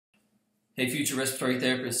Hey, future respiratory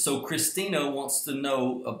therapist. So Christina wants to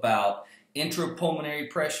know about intrapulmonary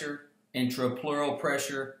pressure, intrapleural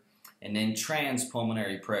pressure, and then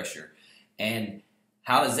transpulmonary pressure. And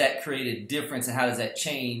how does that create a difference and how does that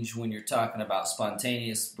change when you're talking about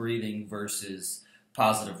spontaneous breathing versus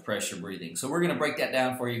positive pressure breathing? So we're going to break that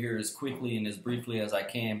down for you here as quickly and as briefly as I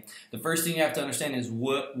can. The first thing you have to understand is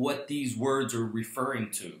what these words are referring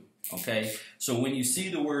to. Okay? So when you see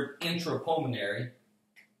the word intrapulmonary,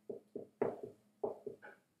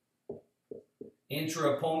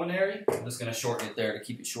 intrapulmonary, I'm just going to shorten it there to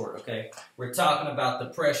keep it short, okay? We're talking about the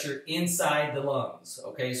pressure inside the lungs,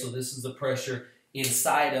 okay? So this is the pressure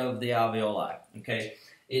inside of the alveoli, okay?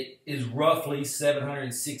 It is roughly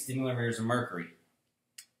 760 millimeters of mercury,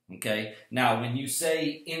 okay? Now, when you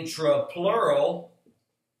say intrapleural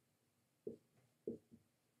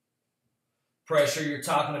pressure, you're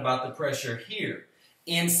talking about the pressure here,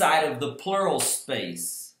 inside of the pleural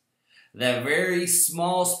space, that very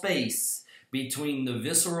small space between the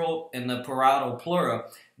visceral and the parietal pleura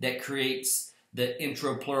that creates the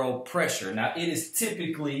intrapleural pressure. Now, it is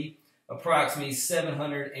typically approximately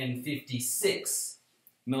 756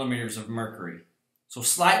 millimeters of mercury. So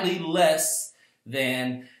slightly less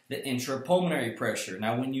than the intrapulmonary pressure.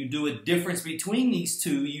 Now, when you do a difference between these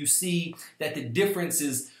two, you see that the difference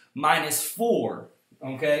is -4.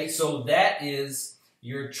 Okay, so that is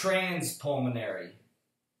your transpulmonary.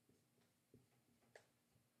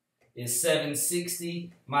 Is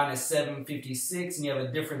 760 minus 756, and you have a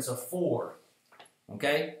difference of 4.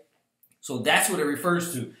 Okay? So that's what it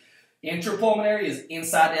refers to. Intrapulmonary is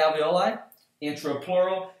inside the alveoli.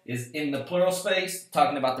 Intrapleural is in the pleural space,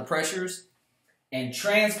 talking about the pressures. And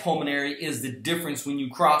transpulmonary is the difference when you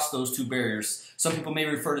cross those two barriers. Some people may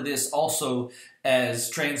refer to this also as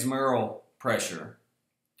transmural pressure.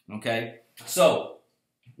 Okay? So,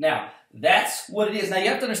 now, that's what it is. Now, you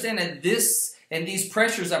have to understand that this and these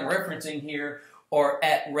pressures I'm referencing here are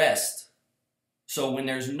at rest. So when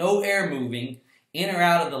there's no air moving in or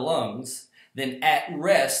out of the lungs, then at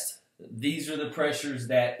rest, these are the pressures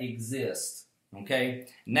that exist. Okay?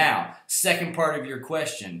 Now, second part of your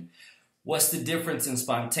question, what's the difference in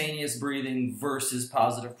spontaneous breathing versus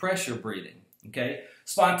positive pressure breathing? Okay?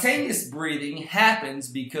 Spontaneous breathing happens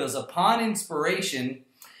because upon inspiration,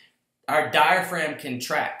 our diaphragm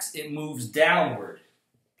contracts. It moves downward.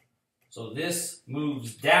 So this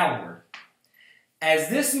moves downward. As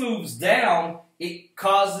this moves down, it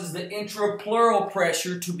causes the intrapleural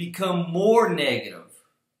pressure to become more negative.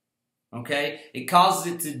 Okay? It causes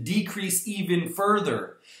it to decrease even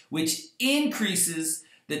further, which increases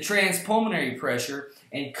the transpulmonary pressure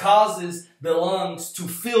and causes the lungs to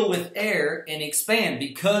fill with air and expand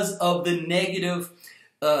because of the negative,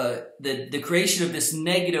 the creation of this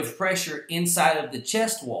negative pressure inside of the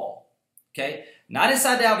chest wall. Okay? Not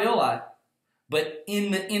inside the alveoli, but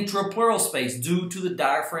in the intrapleural space due to the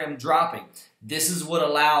diaphragm dropping. This is what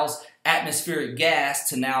allows atmospheric gas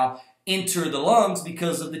to now enter the lungs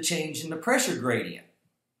because of the change in the pressure gradient.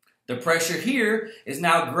 The pressure here is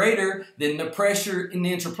now greater than the pressure in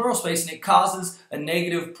the intrapleural space, and it causes a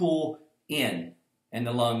negative pull in. And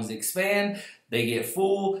the lungs expand, they get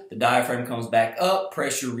full, the diaphragm comes back up,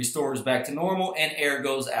 pressure restores back to normal, and air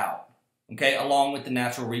goes out. Okay, along with the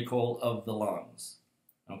natural recoil of the lungs.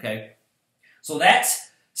 Okay, so that's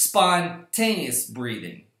spontaneous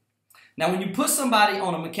breathing. Now, when you put somebody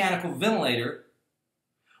on a mechanical ventilator,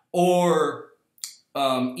 or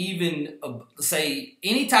even say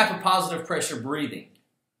any type of positive pressure breathing,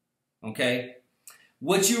 okay,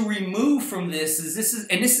 what you remove from this is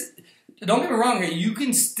don't get me wrong here, you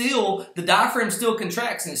can still, the diaphragm still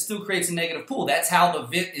contracts and it still creates a negative pull. That's how the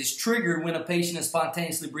vent is triggered when a patient is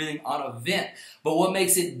spontaneously breathing on a vent. But what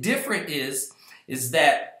makes it different is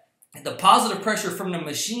that the positive pressure from the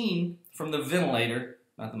machine, from the ventilator,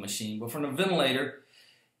 not the machine, but from the ventilator,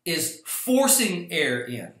 is forcing air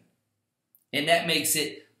in. And that makes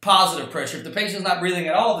it positive pressure. If the patient's not breathing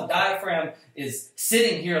at all, the diaphragm is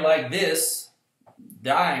sitting here like this,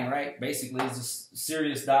 dying, right? Basically, there's a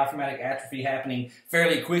serious diaphragmatic atrophy happening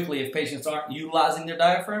fairly quickly if patients aren't utilizing their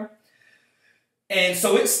diaphragm. And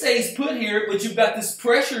so it stays put here, but you've got this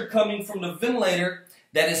pressure coming from the ventilator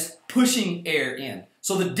that is pushing air in.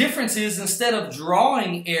 So the difference is, instead of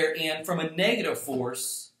drawing air in from a negative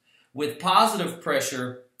force, with positive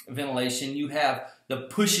pressure ventilation, you have the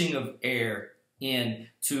pushing of air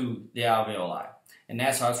into the alveoli. And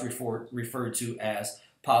that's how it's referred to as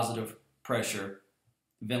positive pressure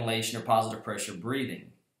ventilation or positive pressure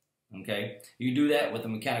breathing. Okay, you do that with a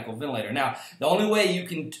mechanical ventilator. Now, the only way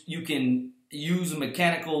you can use a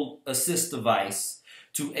mechanical assist device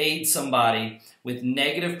to aid somebody with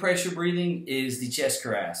negative pressure breathing is the chest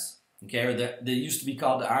cuirass. Okay, or they used to be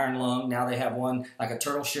called the iron lung. Now they have one like a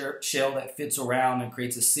turtle shell that fits around and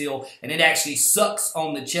creates a seal, and it actually sucks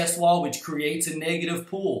on the chest wall, which creates a negative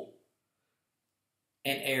pull,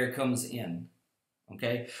 and air comes in.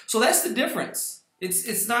 Okay, so that's the difference.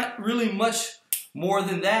 It's not really much more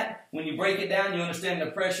than that. When you break it down, you understand the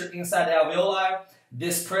pressure inside the alveoli.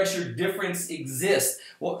 This pressure difference exists.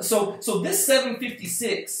 Well, so this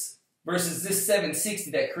 756 versus this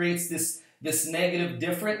 760 that creates this negative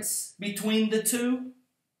difference between the two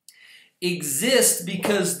exists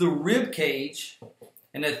because the rib cage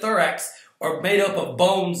and the thorax are made up of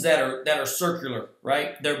bones that are circular,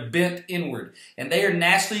 right? They're bent inward, and they are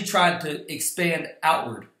naturally trying to expand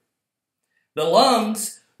outward. The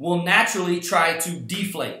lungs will naturally try to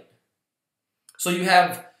deflate. So you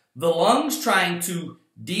have the lungs trying to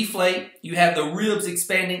deflate. You have the ribs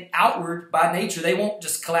expanding outward by nature. They won't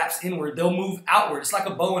just collapse inward. They'll move outward. It's like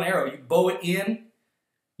a bow and arrow. You bow it in,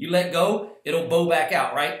 you let go, it'll bow back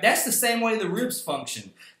out, right? That's the same way the ribs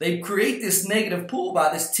function. They create this negative pull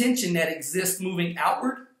by this tension that exists moving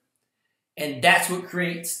outward, and that's what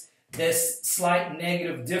creates this slight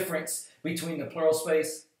negative difference between the pleural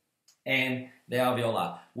space and the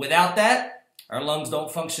alveoli. Without that, our lungs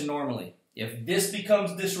don't function normally. If this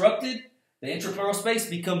becomes disrupted, the intrapleural space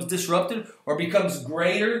becomes disrupted or becomes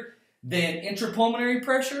greater than intrapulmonary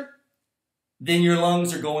pressure, then your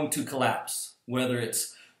lungs are going to collapse, whether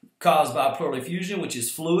it's caused by pleural effusion, which is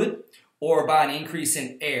fluid, or by an increase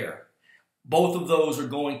in air. Both of those are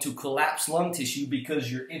going to collapse lung tissue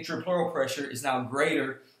because your intrapleural pressure is now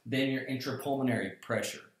greater than your intrapulmonary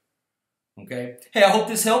pressure. Okay? Hey, I hope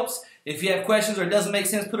this helps. If you have questions or it doesn't make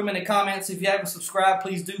sense, put them in the comments. If you haven't subscribed,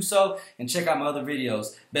 please do so, and check out my other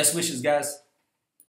videos. Best wishes, guys.